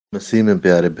مسیح میں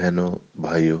پیارے بہنوں،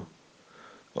 بھائیوں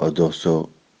اور دوستوں،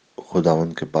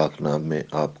 خداوند کے پاک نام میں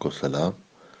آپ کو سلام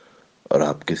اور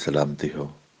آپ کی سلامتی ہو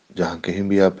جہاں کہیں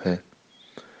بھی آپ ہیں۔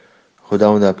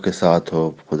 خداوند آپ کے ساتھ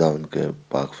ہو، خداوند کے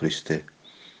پاک فرشتے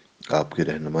آپ کی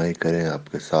رہنمائی کریں،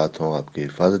 آپ کے ساتھ ہوں، آپ کی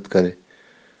حفاظت کریں۔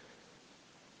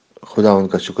 خداوند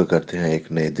کا شکر کرتے ہیں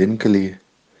ایک نئے دن کے لیے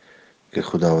کہ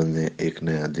خداوند نے ایک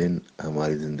نیا دن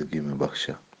ہماری زندگی میں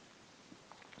بخشا،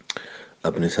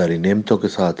 اپنی ساری نعمتوں کے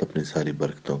ساتھ، اپنی ساری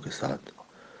برکتوں کے ساتھ۔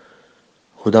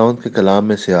 خداوند کے کلام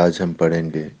میں سے آج ہم پڑھیں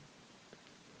گے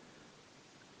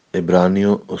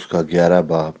عبرانیوں اس کا 11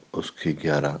 باب، اس کی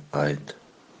 11 آیت۔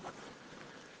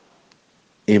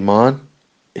 ایمان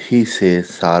ہی سے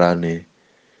سارا نے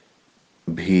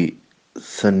بھی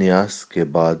سنیاس کے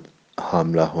بعد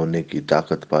حاملہ ہونے کی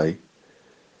طاقت پائی،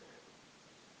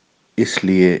 اس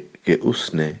لیے کہ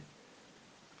اس نے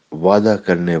وعدہ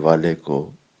کرنے والے کو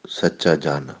سچا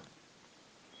جانا۔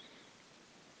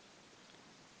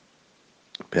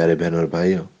 پیارے بہنوں اور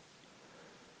بھائیوں،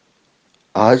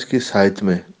 آج کی آیت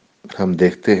میں ہم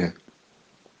دیکھتے ہیں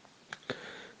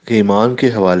کہ ایمان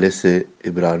کے حوالے سے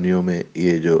عبرانیوں میں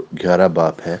یہ جو 11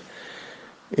 باب ہے،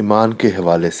 ایمان کے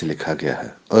حوالے سے لکھا گیا ہے،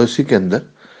 اور اسی کے اندر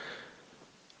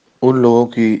ان لوگوں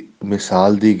کی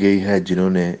مثال دی گئی ہے جنہوں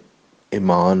نے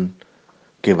ایمان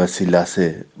کے وسیلہ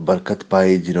سے برکت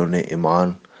پائی، جنہوں نے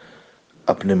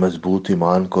اپنے مضبوط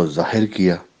ایمان کو ظاہر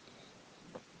کیا۔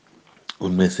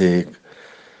 ان میں سے ایک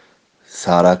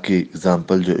سارا کی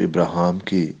اگزامپل، جو ابراہیم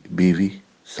کی بیوی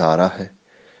سارا ہے،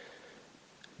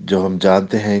 جو ہم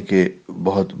جانتے ہیں کہ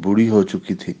بہت بوڑھی ہو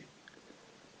چکی تھی،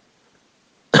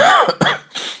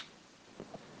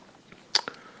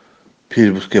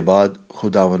 پھر اس کے بعد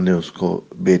خداوند نے اس کو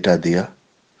بیٹا دیا۔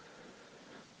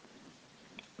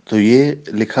 تو یہ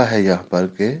لکھا ہے یہاں پر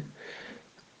کہ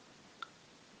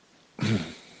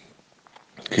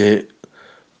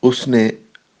اس نے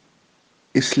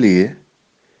اس لیے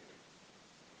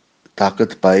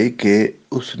طاقت پائی کہ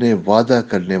اس نے وعدہ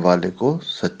کرنے والے کو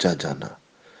سچا جانا۔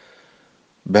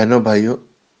 بہنوں بھائیوں،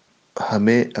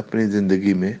 ہمیں اپنی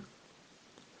زندگی میں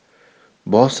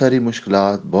بہت ساری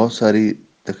مشکلات، بہت ساری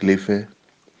تکلیفیں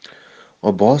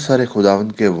اور بہت سارے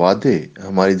خداوند کے وعدے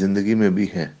ہماری زندگی میں بھی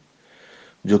ہیں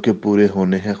جو کہ پورے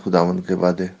ہونے ہیں۔ خداوند کے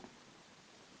وعدے،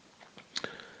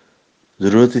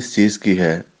 ضرورت اس چیز کی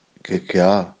ہے کہ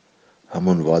کیا ہم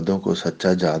ان وعدوں کو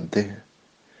سچا جانتے ہیں،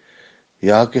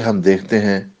 یا کہ ہم دیکھتے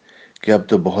ہیں کہ اب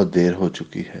تو بہت دیر ہو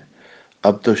چکی ہے،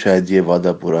 اب تو شاید یہ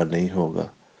وعدہ پورا نہیں ہوگا،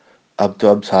 اب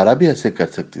سارا بھی ایسے کر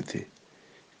سکتی تھی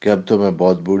کہ اب تو میں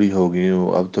بہت بوڑھی ہو گئی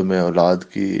ہوں، اب تو میں اولاد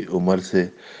کی عمر سے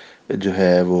جو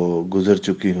ہے وہ گزر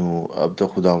چکی ہوں، اب تو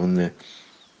خداوند نے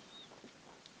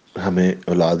ہمیں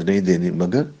اولاد نہیں دینی۔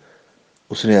 مگر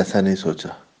اس نے ایسا نہیں سوچا۔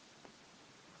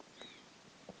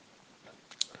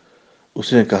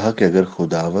 اس نے کہا کہ اگر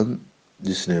خداوند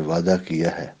جس نے وعدہ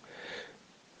کیا ہے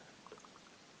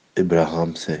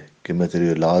ابراہیم سے کہ میں تیری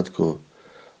اولاد کو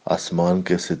آسمان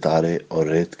کے ستارے اور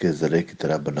ریت کے ذرے کی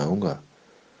طرح بناؤں گا،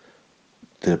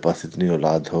 تیرے پاس اتنی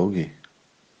اولاد ہوگی،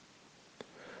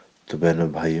 تو بہنوں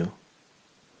بھائیوں،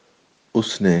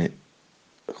 اس نے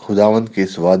خداوند کے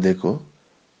اس وعدے کو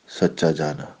سچا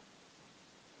جانا۔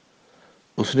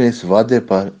 اس نے اس وعدے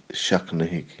پر شک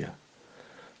نہیں کیا۔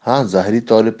 ہاں، ظاہری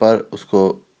طور پر اس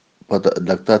کو پتہ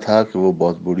لگتا تھا کہ وہ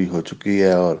بہت بوڑھی ہو چکی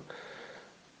ہے، اور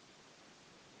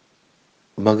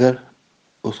مگر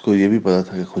اس کو یہ بھی پتا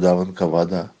تھا کہ خداوند کا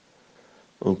وعدہ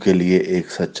ان کے لیے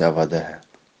ایک سچا وعدہ ہے۔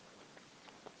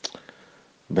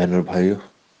 بہنوں اور بھائیوں،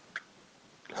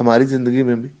 ہماری زندگی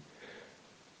میں بھی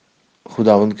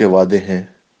خداوند کے وعدے ہیں،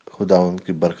 خداوند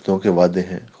کی برکتوں کے وعدے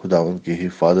ہیں، خداوند کی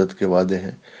حفاظت کے وعدے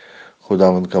ہیں۔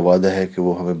 خداوند کا وعدہ ہے کہ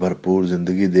وہ ہمیں بھرپور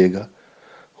زندگی دے گا۔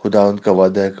 خداوند کا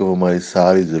وعدہ ہے کہ وہ ہماری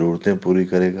ساری ضرورتیں پوری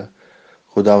کرے گا۔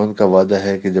 خداوند کا وعدہ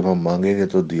ہے کہ جب ہم مانگیں گے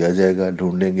تو دیا جائے گا،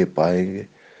 ڈھونڈیں گے پائیں گے،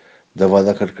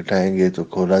 دروازہ کھٹکھٹائیں گے تو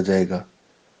کھولا جائے گا۔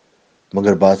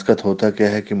 مگر بعض اوقات ہوتا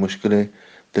کیا ہے کہ مشکلیں،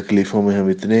 تکلیفوں میں ہم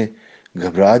اتنے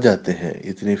گھبرا جاتے ہیں،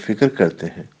 اتنی فکر کرتے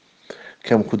ہیں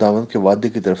کہ ہم خداوند کے وعدے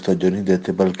کی طرف توجہ نہیں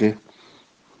دیتے، بلکہ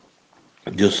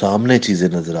جو سامنے چیزیں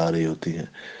نظر آ رہی ہوتی ہیں،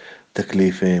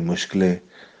 تکلیفیں، مشکلیں،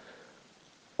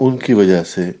 ان کی وجہ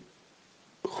سے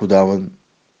خداوند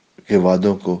کے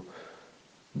وعدوں کو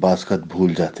بعض اوقات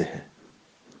بھول جاتے ہیں۔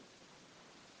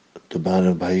 تو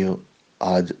بہنوں بھائیوں،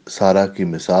 آج سارا کی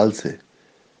مثال سے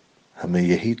ہمیں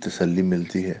یہی تسلی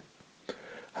ملتی ہے،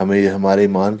 ہمیں یہ ہمارے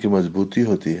ایمان کی مضبوطی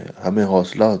ہوتی ہے، ہمیں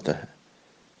حوصلہ ہوتا ہے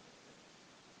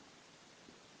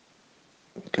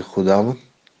کہ خداوند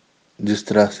جس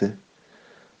طرح سے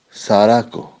سارا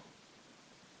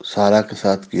کے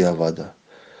ساتھ کیا وعدہ،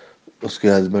 اس کے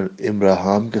ہسبینڈ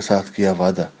ابراہیم کے ساتھ کیا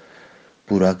وعدہ،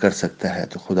 پورا کر سکتا ہے،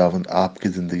 تو خداوند آپ کی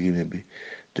زندگی میں بھی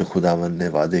جو خداوند نے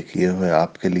وعدے کیے ہوئے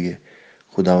آپ کے لیے،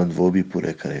 خداوند وہ بھی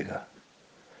پورے کرے گا۔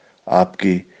 آپ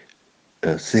کی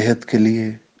صحت کے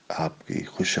لیے، آپ کی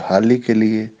خوشحالی کے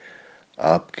لیے،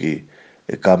 آپ کی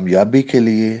کامیابی کے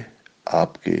لیے،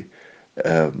 آپ کی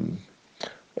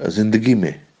زندگی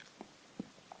میں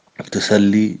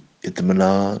تسلی،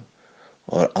 اطمینان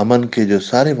اور امن کے جو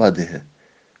سارے وعدے ہیں،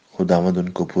 خداوند ان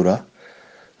کو پورا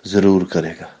ضرور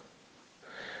کرے گا۔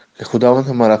 کہ خداوند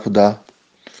ہمارا خدا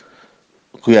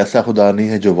کوئی ایسا خدا نہیں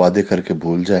ہے جو وعدے کر کے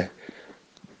بھول جائے۔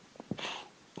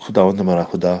 خداوند ہمارا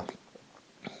خدا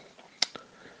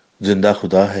زندہ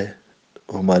خدا ہے،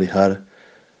 وہ ہماری ہر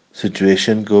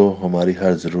سچویشن کو، ہماری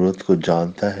ہر ضرورت کو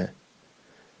جانتا ہے،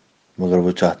 مگر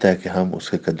وہ چاہتا ہے کہ ہم اس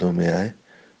کے قدموں میں آئیں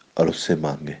اور اس سے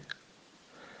مانگیں۔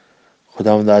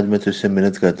 خداوند آج میں تجھ سے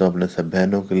منت کرتا ہوں اپنے سب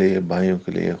بہنوں کے لیے، بھائیوں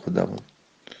کے لیے، خداوند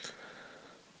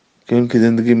کہ ان کی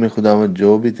زندگی میں خداوند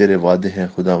جو بھی تیرے وعدے ہیں،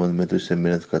 خداوند میں تجھ سے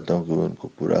منت کرتا ہوں کہ وہ ان کو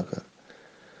پورا کر۔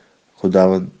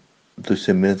 خداوند تجھ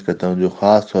سے منت کرتا ہوں جو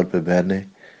خاص طور پہ بہنیں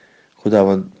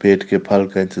خداوند پیٹ کے پھل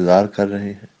کا انتظار کر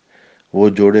رہے ہیں، وہ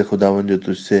جوڑے خداوند جو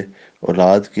تجھ سے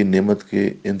اولاد کی نعمت کے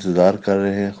انتظار کر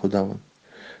رہے ہیں، خداوند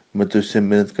میں تجھ سے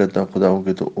منت کرتا ہوں خداوند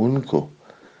کہ تو ان کو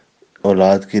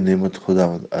اولاد کی نعمت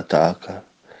خداوند عطا کر،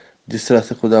 جس طرح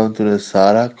سے خداوند تو نے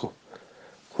سارا کو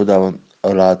خداوند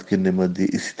اولاد کی نعمت دی،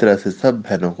 اسی طرح سے سب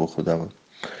بہنوں کو خداوند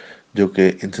جو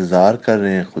کہ انتظار کر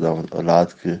رہے ہیں خداوند اولاد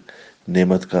کی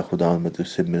نعمت کا، خداوند میں تجھ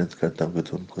سے منت کرتا ہوں کہ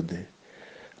تو ان کو دے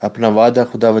اپنا وعدہ۔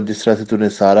 خداوند جس طرح سے تو نے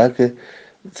سارا کے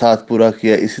ساتھ پورا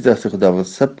کیا، اسی طرح سے خداوند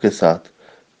سب کے ساتھ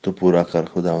تو پورا کر۔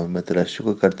 خداوند میں تیرا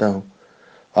شکر کرتا ہوں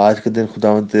آج کے دن،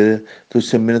 خداوند تجھ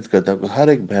سے منت کرتا ہوں کہ ہر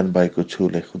ایک بہن بھائی کو چھو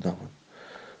لے خداوند،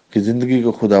 کہ زندگی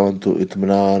کو خداوند تو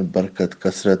اطمینان، برکت،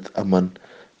 کثرت، امن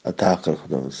عطا کر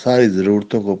خداوند، ساری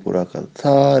ضرورتوں کو پورا کر،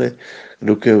 سارے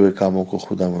رکے ہوئے کاموں کو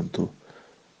خداوند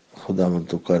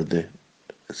تو کر دے،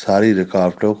 ساری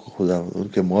رکاوٹوں کو خداوند، ان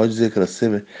کے معجزے کے رستے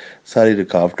میں ساری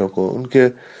رکاوٹوں کو، ان کے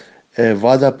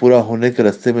وعدہ پورا ہونے کے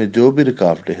رستے میں جو بھی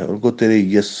رکاوٹیں ہیں، ان کو تیرے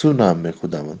یسوع نام میں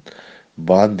خداوند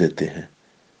باندھ دیتے ہیں،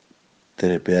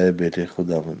 تیرے پیارے بیٹے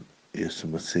خداوند یسوع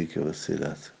مسیح کے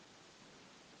وسیلہ سے،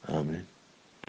 آمین۔